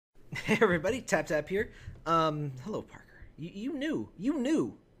Hey everybody, Tap Tap here. Hello Parker. You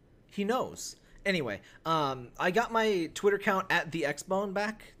knew. He knows. Anyway, I got my Twitter account at the Xbone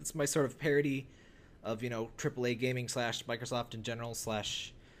back. It's my sort of parody of, AAA gaming slash Microsoft in general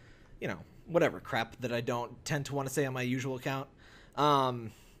slash, whatever crap that I don't tend to want to say on my usual account.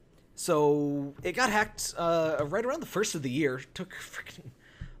 So it got hacked right around the first of the year. It took a freaking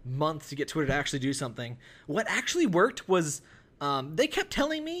month to get Twitter to actually do something. What actually worked was they kept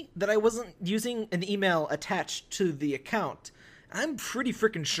telling me that I wasn't using an email attached to the account. I'm pretty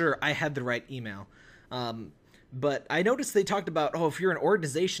freaking sure I had the right email. But I noticed they talked about, if you're an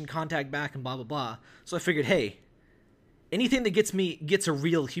organization, contact back and blah, blah, blah. So I figured, hey, anything that gets a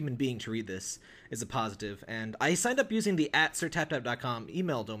real human being to read this is a positive. And I signed up using the @sirtaptap.com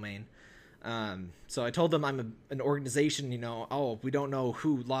email domain. So I told them I'm an organization, we don't know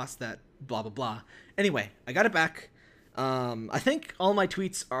who lost that, blah, blah, blah. Anyway, I got it back. I think all my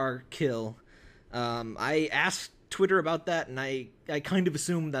tweets are kill. I asked Twitter about that, and I kind of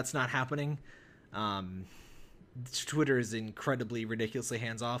assume that's not happening. Twitter is incredibly, ridiculously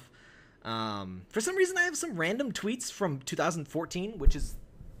hands-off. For some reason, I have some random tweets from 2014, which is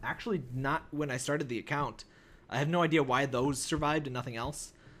actually not when I started the account. I have no idea why those survived and nothing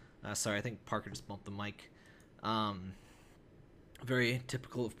else. Sorry, I think Parker just bumped the mic. Very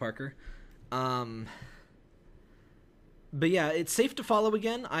typical of Parker. But yeah, it's safe to follow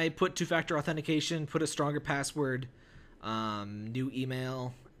again. I put two-factor authentication, put a stronger password, new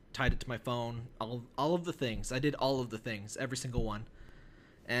email, tied it to my phone, all of the things. I did all of the things, every single one.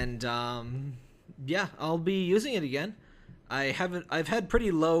 And yeah, I'll be using it again. I've had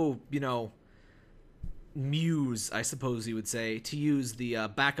pretty low, muse, I suppose you would say, to use the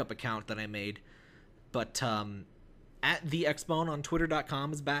backup account that I made. But at the Xbone on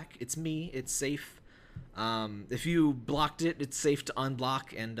twitter.com is back. It's me. It's safe. If you blocked it, it's safe to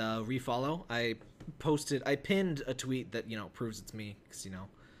unblock and refollow. I pinned a tweet that, proves it's me, because,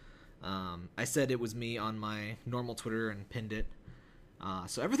 I said it was me on my normal Twitter and pinned it.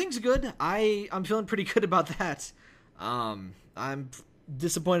 So everything's good. I'm feeling pretty good about that. I'm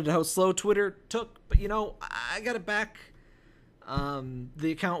disappointed at how slow Twitter took, but, I got it back.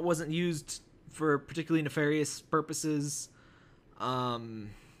 The account wasn't used for particularly nefarious purposes.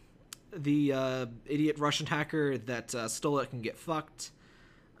 The idiot Russian hacker that stole it can get fucked.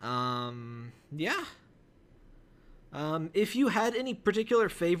 Yeah. If you had any particular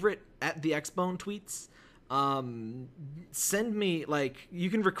favorite at the Xbone tweets, send me, you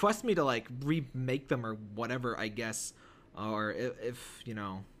can request me to, remake them or whatever, I guess. Or if I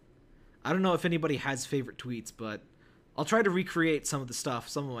don't know if anybody has favorite tweets, but I'll try to recreate some of the stuff,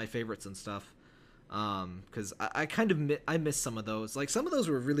 some of my favorites and stuff. Because I kind of I miss some of those. Some of those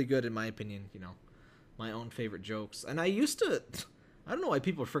were really good in my opinion, my own favorite jokes. And I used to, I don't know why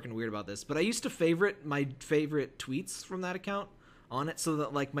people are freaking weird about this, but I used to favorite my favorite tweets from that account on it, so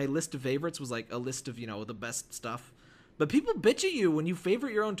that my list of favorites was a list of, the best stuff. But people bitch at you when you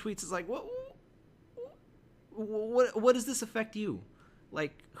favorite your own tweets. It's what does this affect you?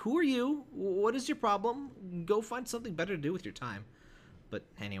 Who are you? What is your problem? Go find something better to do with your time. But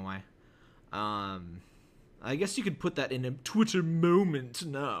anyway, I guess you could put that in a Twitter moment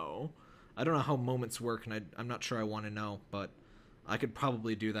now. I don't know how moments work, and I'm not sure I want to know, but I could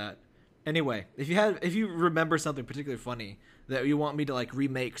probably do that. Anyway, if you remember something particularly funny that you want me to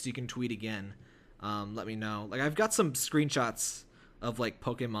remake so you can tweet again, let me know. I've got some screenshots of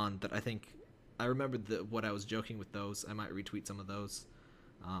Pokemon that I think I remember what I was joking with those. I might retweet some of those.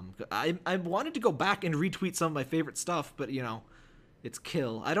 I wanted to go back and retweet some of my favorite stuff, but it's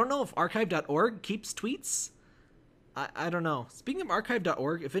kill. I don't know if archive.org keeps tweets. I don't know. Speaking of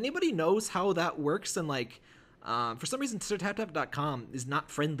archive.org, if anybody knows how that works, and for some reason sirtaptap.com is not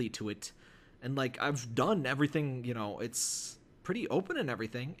friendly to it, and I've done everything, it's pretty open and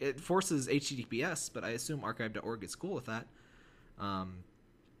everything. It forces HTTPS, but I assume archive.org is cool with that.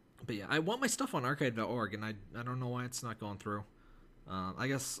 But yeah, I want my stuff on archive.org, and I don't know why it's not going through. I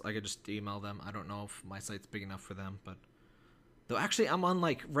guess I could just email them. I don't know if my site's big enough for them, but though actually I'm on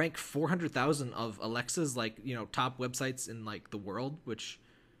rank 400,000 of Alexa's top websites in the world, which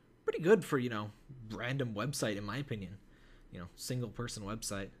pretty good for random website in my opinion, single person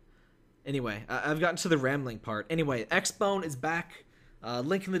website. Anyway, I've gotten to the rambling part. Anyway, Xbone is back.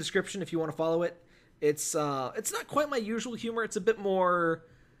 Link in the description if you want to follow it. It's not quite my usual humor. It's a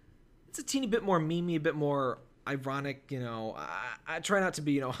teeny bit more memey, a bit more ironic. I try not to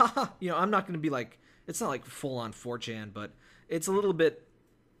be haha. I'm not going to be it's not full on 4chan, but it's a little bit,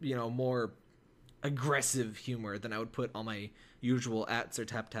 more aggressive humor than I would put on my usual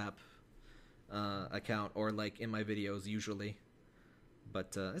 @sirtaptap account or in my videos usually.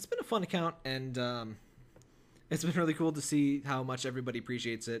 But it's been a fun account, and it's been really cool to see how much everybody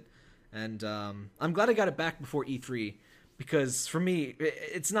appreciates it. And I'm glad I got it back before E3, because for me,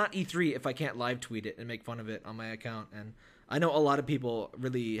 it's not E3 if I can't live tweet it and make fun of it on my account. And I know a lot of people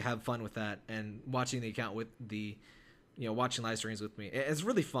really have fun with that, and watching the account with the, watching live streams with me. It's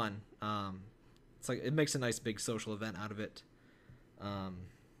really fun. It's like, it makes a nice big social event out of it. But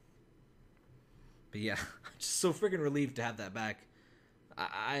yeah, I'm just so freaking relieved to have that back.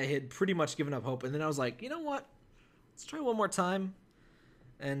 I had pretty much given up hope, and then I was like, you know what? Let's try one more time.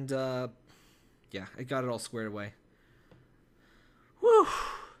 And yeah, I got it all squared away. Whew.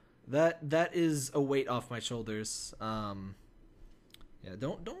 That is a weight off my shoulders. Yeah,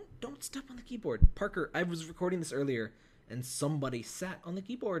 don't step on the keyboard. Parker, I was recording this earlier, and somebody sat on the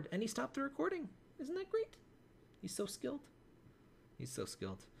keyboard, and he stopped the recording. Isn't that great? He's so skilled. He's so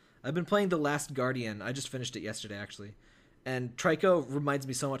skilled. I've been playing The Last Guardian. I just finished it yesterday, actually. And Trico reminds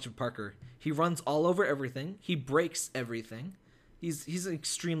me so much of Parker. He runs all over everything. He breaks everything. He's an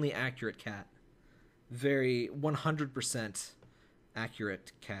extremely accurate cat. Very 100%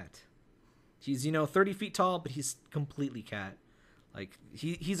 accurate cat. He's 30 feet tall, but he's completely cat. Like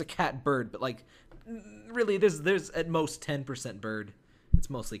he's a cat bird, but like really there's at most 10% bird. It's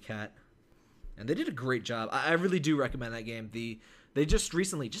mostly cat. And they did a great job. I really do recommend that game. They just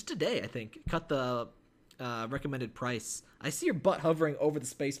recently, just today I think, cut the recommended price. I see your butt hovering over the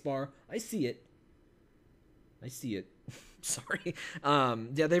space bar. I see it. Sorry.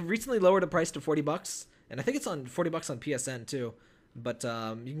 Yeah, they recently lowered the price to $40, and I think it's on $40 on PSN too. But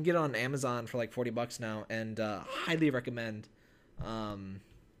you can get it on Amazon for like $40 now, and highly recommend.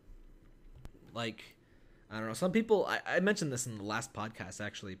 Like, I don't know. Some people, I mentioned this in the last podcast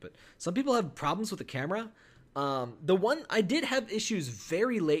actually, but some people have problems with the camera. The one I did have issues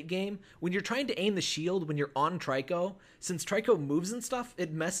very late game when you're trying to aim the shield when you're on Trico. Since Trico moves and stuff,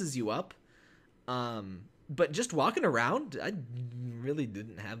 it messes you up. But just walking around, I really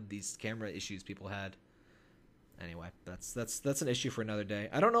didn't have these camera issues people had. Anyway, that's an issue for another day.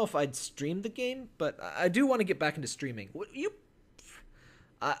 I don't know if I'd stream the game, but I do want to get back into streaming.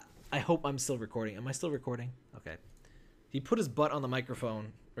 I hope I'm still recording. Am I still recording? Okay. He put his butt on the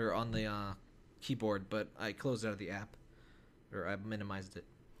microphone or on the keyboard, but I closed out of the app, or I minimized it.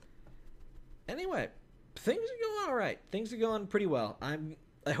 Anyway, things are going all right. Things are going pretty well.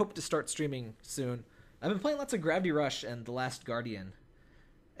 I hope to start streaming soon. I've been playing lots of Gravity Rush and The Last Guardian,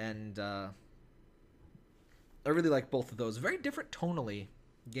 and I really like both of those. Very different tonally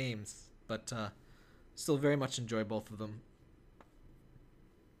games, but still very much enjoy both of them.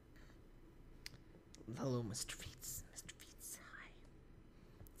 Hello, Mr. Feets. Mr. Feets, hi.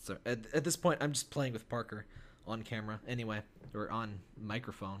 So at this point, I'm just playing with Parker on camera, anyway, or on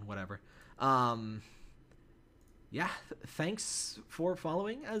microphone, whatever. Yeah, thanks for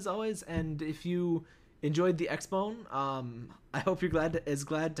following as always, and if you enjoyed the Xbone, I hope you're as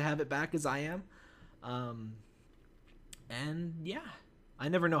glad to have it back as I am. And yeah, I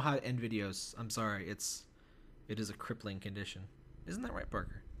never know how to end videos. I'm sorry, it is a crippling condition. Isn't that right,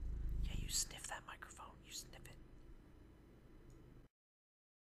 Parker? Yeah, you sniff that